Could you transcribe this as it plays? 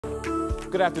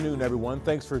Good afternoon, everyone.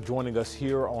 Thanks for joining us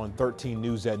here on 13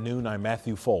 News at Noon. I'm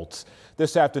Matthew Foltz.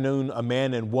 This afternoon, a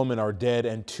man and woman are dead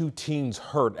and 2 teens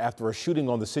hurt after a shooting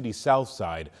on the city's south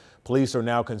side. Police are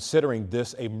now considering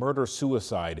this a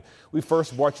murder-suicide. We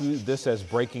first brought you this as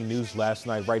breaking news last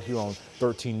night right here on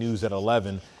 13 News at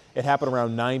 11. It happened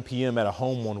around 9 p.m. at a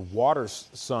home on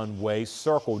Waterson Way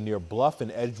Circle near Bluff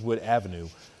and Edgewood Avenue.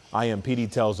 IMPD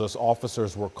tells us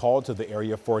officers were called to the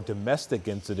area for a domestic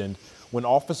incident. When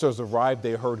officers arrived,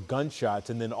 they heard gunshots,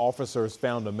 and then officers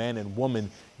found a man and woman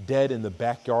dead in the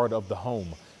backyard of the home.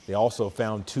 They also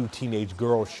found 2 teenage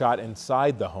girls shot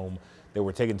inside the home. They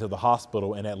were taken to the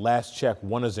hospital, and at last check,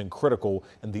 one is in critical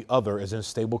and the other is in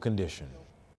stable condition.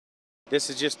 This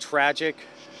is just tragic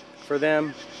for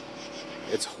them.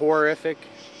 It's horrific.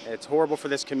 It's horrible for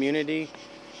this community.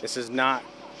 This is not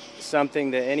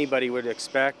something that anybody would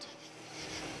expect.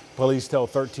 Police tell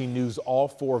 13 News all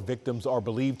 4 victims are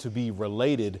believed to be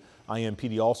related.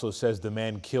 IMPD also says the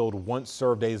man killed once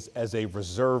served as a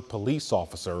reserve police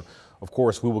officer. Of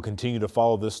course, we will continue to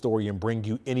follow this story and bring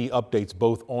you any updates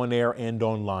both on air and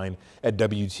online at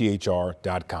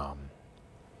WTHR.com.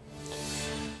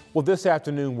 Well, this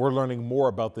afternoon, we're learning more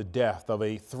about the death of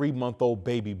a 3-month-old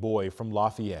baby boy from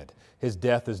Lafayette. His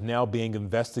death is now being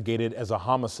investigated as a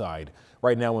homicide.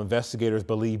 Right now, investigators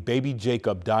believe baby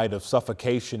Jacob died of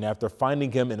suffocation after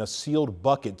finding him in a sealed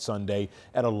bucket Sunday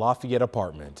at a Lafayette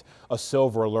apartment. A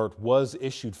silver alert was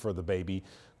issued for the baby.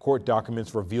 Court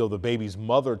documents reveal the baby's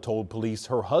mother told police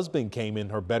her husband came in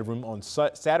her bedroom on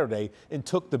Saturday and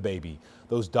took the baby.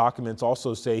 Those documents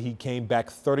also say he came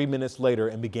back 30 minutes later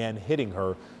and began hitting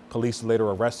her. Police later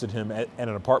arrested him at an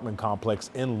apartment complex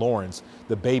in Lawrence.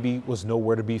 The baby was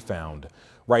nowhere to be found.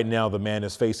 Right now, the man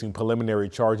is facing preliminary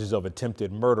charges of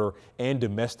attempted murder and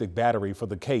domestic battery for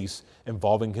the case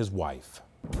involving his wife.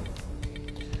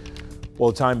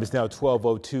 Well, time is now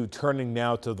 12:02, turning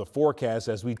now to the forecast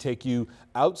as we take you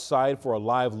outside for a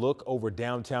live look over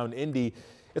downtown Indy.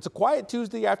 It's a quiet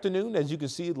Tuesday afternoon. As you can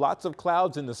see, lots of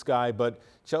clouds in the sky, but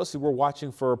Chelsea, we're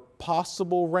watching for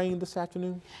possible rain this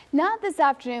afternoon? Not this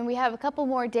afternoon. We have a couple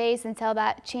more days until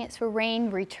that chance for rain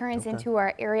returns into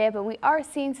our area, but we are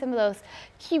seeing some of those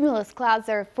cumulus clouds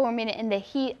that are forming in the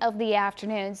heat of the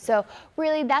afternoon. So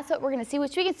really, that's what we're going to see,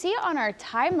 which we can see on our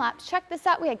time lapse. Check this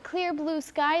out. We had clear blue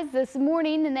skies this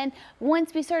morning, and then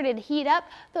once we started to heat up,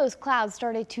 those clouds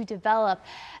started to develop.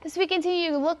 As we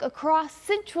continue to look across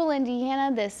central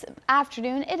Indiana this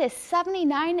afternoon, it is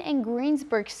 79 in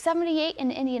Greensburg, 78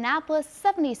 in Indianapolis,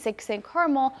 76 in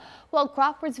Carmel. Well,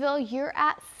 Crawfordsville, you're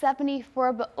at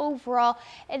 74, but overall,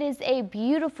 it is a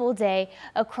beautiful day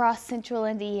across central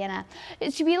Indiana.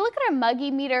 It should be look at our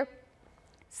muggy meter.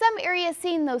 Some areas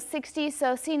seeing those 60s,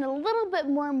 so seeing a little bit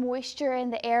more moisture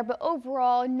in the air, but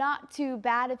overall not too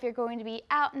bad if you're going to be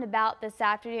out and about this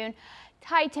afternoon.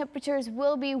 High temperatures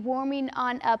will be warming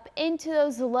on up into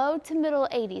those low to middle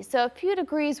 80s. So a few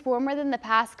degrees warmer than the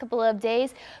past couple of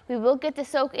days. We will get to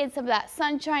soak in some of that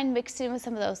sunshine mixed in with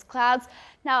some of those clouds.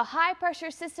 Now, a high pressure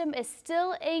system is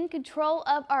still in control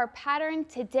of our pattern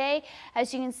today.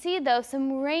 As you can see, though,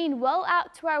 some rain well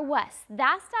out to our west.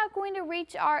 That's not going to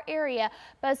reach our area,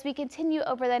 but as we continue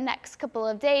over the next couple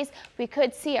of days, we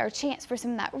could see our chance for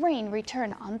some of that rain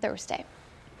return on Thursday.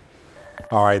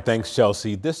 All right, thanks,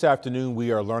 Chelsea. This afternoon,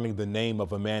 we are learning the name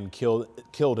of a man killed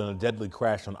in a deadly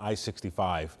crash on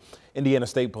I-65. Indiana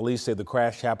State Police say the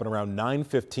crash happened around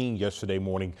 9:15 yesterday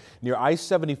morning near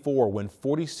I-74 when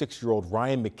 46-year-old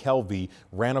Ryan McKelvey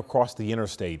ran across the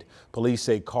interstate. Police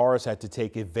say cars had to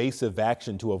take evasive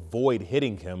action to avoid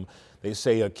hitting him. They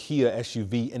say a Kia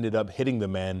SUV ended up hitting the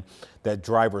man. That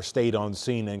driver stayed on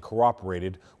scene and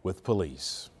cooperated with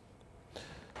police.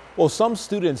 Well, some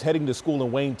students heading to school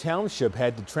in Wayne Township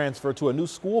had to transfer to a new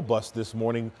school bus this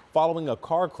morning following a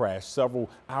car crash several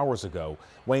hours ago.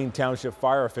 Wayne Township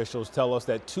fire officials tell us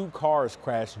that 2 cars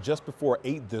crashed just before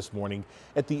 8 this morning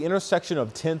at the intersection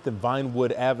of 10th and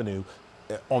Vinewood Avenue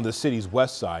on the city's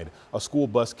west side. A school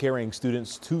bus carrying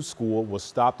students to school was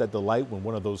stopped at the light when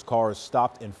one of those cars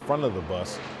stopped in front of the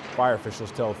bus. Fire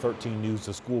officials tell 13 News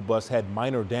the school bus had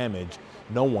minor damage.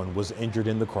 No one was injured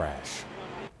in the crash.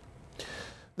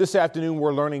 This afternoon,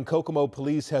 we're learning Kokomo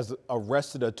police has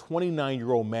arrested a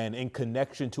 29-year-old man in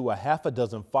connection to a half a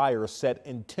dozen fires set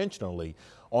intentionally.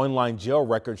 Online jail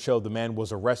records show the man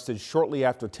was arrested shortly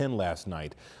after 10 last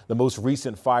night. The most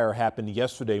recent fire happened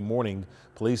yesterday morning.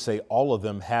 Police say all of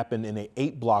them happened in an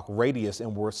 8-block radius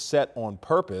and were set on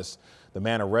purpose. The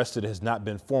man arrested has not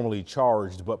been formally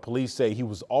charged, but police say he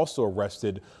was also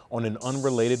arrested on an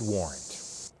unrelated warrant.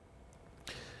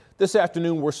 This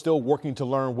afternoon, we're still working to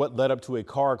learn what led up to a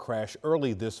car crash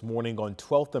early this morning on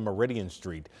 12th and Meridian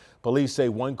Street. Police say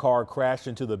one car crashed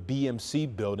into the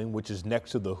BMC building, which is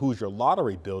next to the Hoosier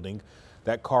Lottery building.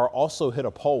 That car also hit a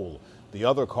pole. The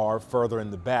other car further in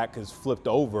the back is flipped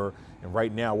over, and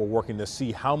right now we're working to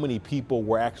see how many people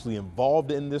were actually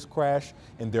involved in this crash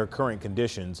and their current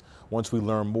conditions. Once we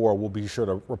learn more, we'll be sure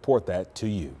to report that to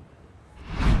you.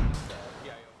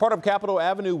 Part of Capitol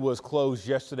Avenue was closed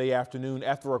yesterday afternoon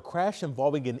after a crash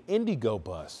involving an Indigo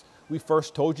bus. We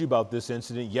first told you about this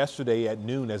incident yesterday at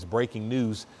noon as breaking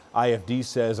news. IFD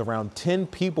says around 10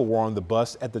 people were on the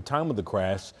bus at the time of the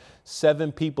crash.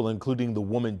 7 people, including the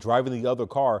woman driving the other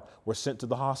car, were sent to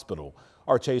the hospital.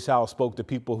 Our Chase Howell spoke to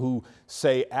people who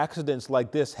say accidents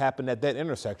like this happen at that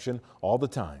intersection all the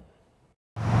time.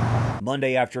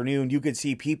 Monday afternoon, you could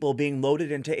see people being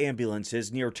loaded into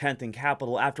ambulances near 10th and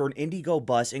Capitol after an Indigo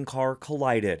bus and car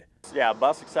collided. Yeah,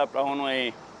 bus except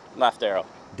only left arrow.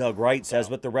 Doug Wright says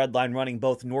with the red line running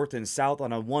both north and south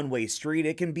on a one-way street,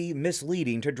 it can be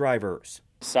misleading to drivers.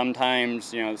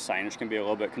 Sometimes, the signage can be a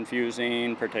little bit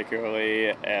confusing,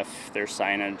 particularly if there's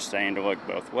signage saying to look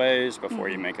both ways before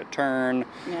you make a turn.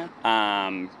 Yeah.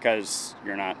 Because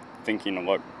you're not thinking to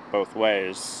look both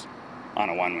ways on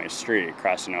a one-way street,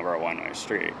 crossing over a one-way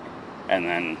street. And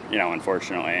then,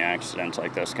 unfortunately, accidents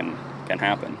like this can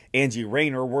happen. Angie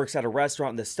Rayner works at a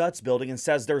restaurant in the Stutz building and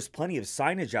says there's plenty of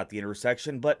signage at the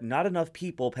intersection, but not enough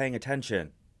people paying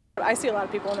attention. I see a lot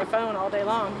of people on their phone all day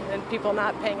long and people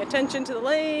not paying attention to the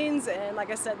lanes. And like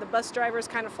I said, the bus drivers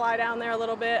kind of fly down there a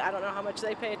little bit. I don't know how much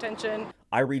they pay attention.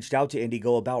 I reached out to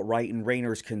Indigo about Wright and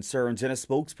Rayner's concerns, and a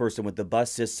spokesperson with the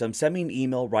bus system sent me an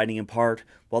email writing in part,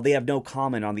 while they have no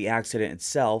comment on the accident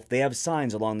itself, they have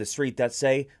signs along the street that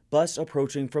say bus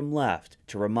approaching from left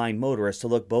to remind motorists to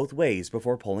look both ways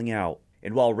before pulling out.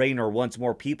 And while Rayner wants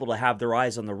more people to have their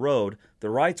eyes on the road, the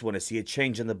Wrights want to see a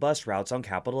change in the bus routes on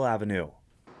Capitol Avenue.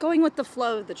 Going with the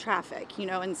flow of the traffic,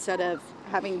 instead of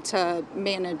having to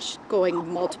manage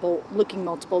looking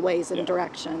multiple ways and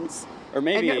directions. Or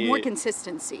maybe and more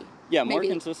consistency. Yeah, more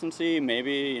consistency,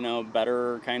 maybe,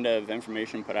 better kind of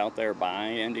information put out there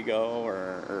by Indigo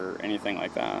or anything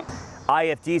like that.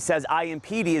 IFD says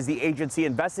IMPD is the agency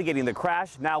investigating the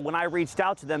crash. Now, when I reached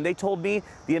out to them, they told me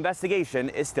the investigation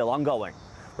is still ongoing.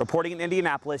 Reporting in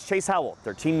Indianapolis, Chase Howell,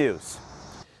 13 News.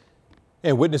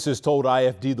 And witnesses told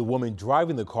IFD the woman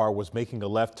driving the car was making a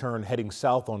left turn heading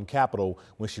south on Capitol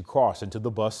when she crossed into the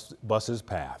bus's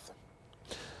path.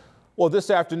 Well,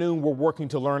 this afternoon, we're working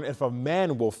to learn if a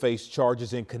man will face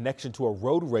charges in connection to a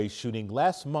road rage shooting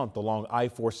last month along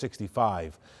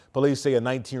I-465. Police say a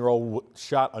 19-year-old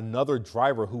shot another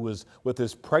driver who was with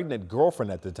his pregnant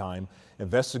girlfriend at the time.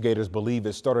 Investigators believe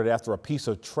it started after a piece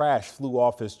of trash flew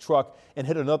off his truck and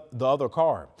hit the other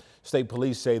car. State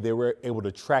police say they were able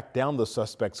to track down the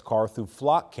suspect's car through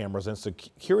flock cameras and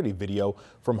security video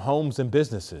from homes and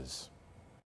businesses.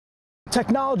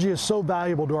 Technology is so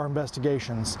valuable to our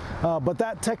investigations, but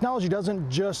that technology doesn't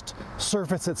just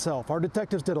surface itself. Our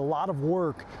detectives did a lot of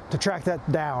work to track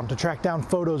that down, to track down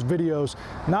photos, videos.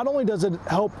 Not only does it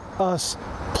help us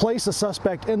place a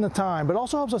suspect in the time, but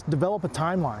also helps us develop a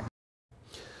timeline.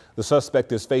 The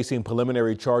suspect is facing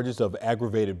preliminary charges of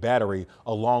aggravated battery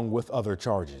along with other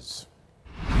charges.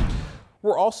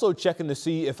 We're also checking to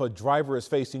see if a driver is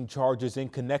facing charges in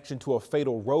connection to a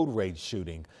fatal road rage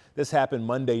shooting. This happened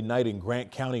Monday night in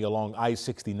Grant County along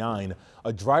I-69.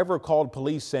 A driver called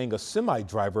police saying a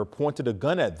semi-driver pointed a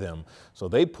gun at them, so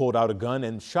they pulled out a gun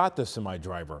and shot the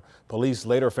semi-driver. Police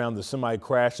later found the semi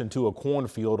crashed into a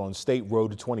cornfield on State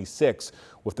Road 26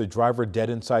 with the driver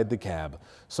dead inside the cab.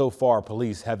 So far,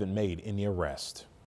 police haven't made any arrests.